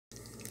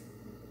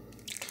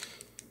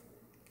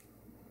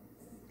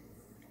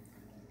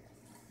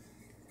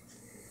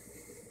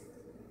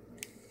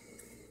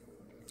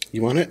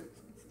You want it?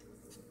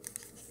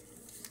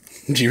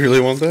 Do you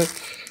really want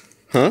that?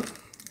 Huh?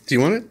 Do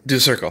you want it? Do a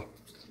circle.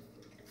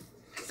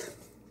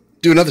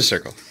 Do another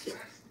circle.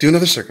 Do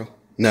another circle.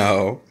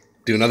 No.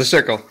 Do another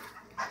circle.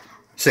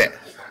 Say it.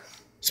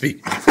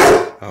 Speak.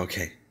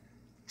 Okay.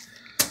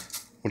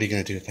 What are you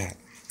going to do with that?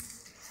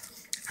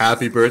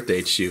 Happy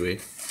birthday,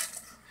 Chewie.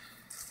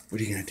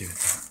 What are you going to do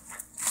with that?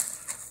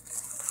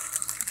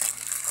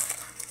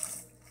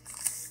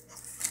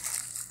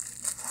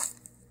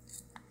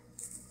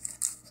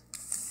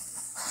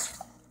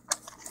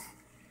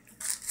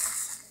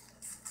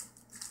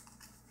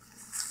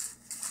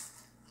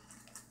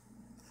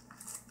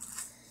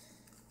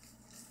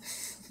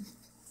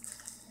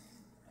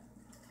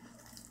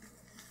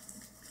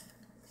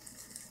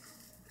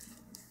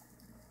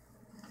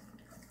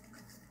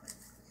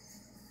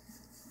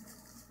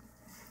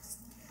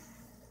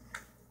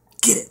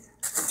 Get it.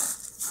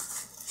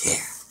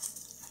 Yeah.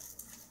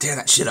 Tear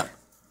that shit up.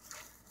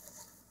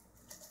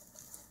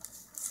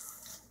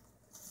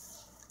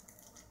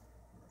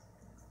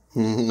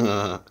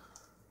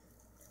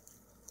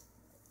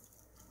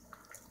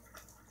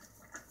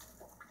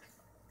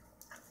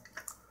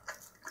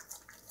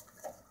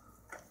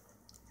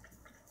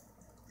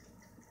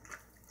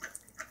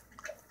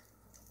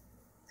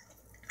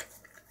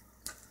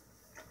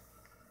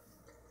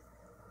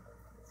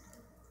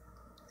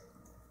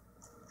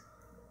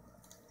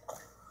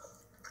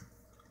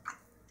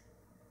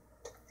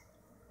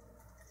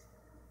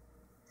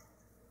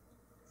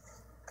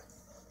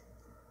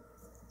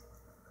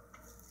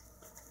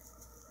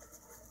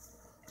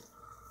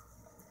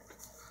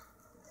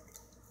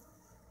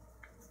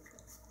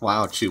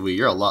 Wow, Chewie,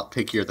 you're a lot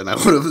pickier than I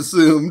would have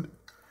assumed.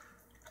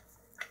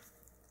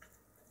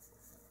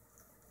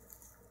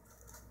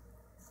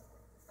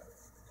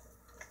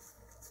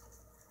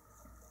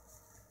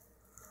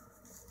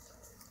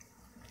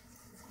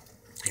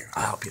 Here,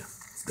 I'll help you.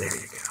 There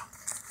you go.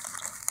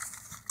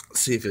 Let's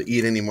see if you'll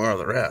eat any more of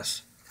the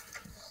rest.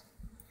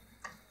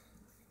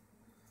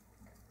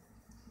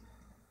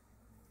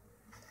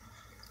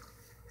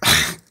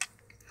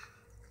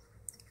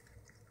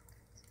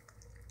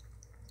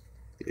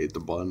 You ate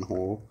the bun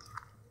hole.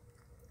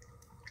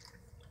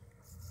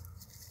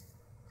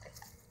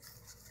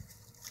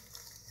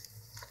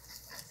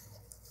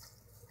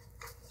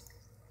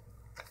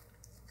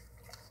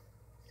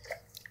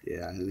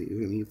 Yeah, I think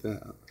you're gonna eat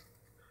that.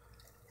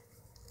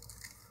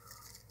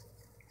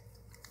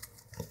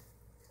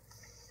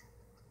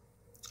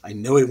 I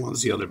know he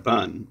wants the other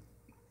bun,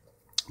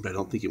 but I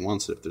don't think he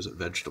wants it if there's a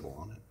vegetable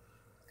on it.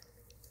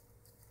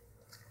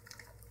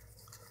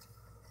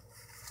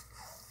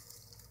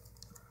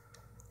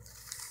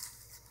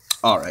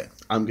 Alright,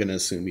 I'm gonna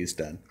assume he's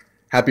done.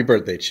 Happy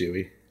birthday,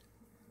 Chewie.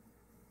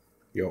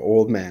 You're an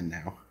old man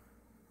now.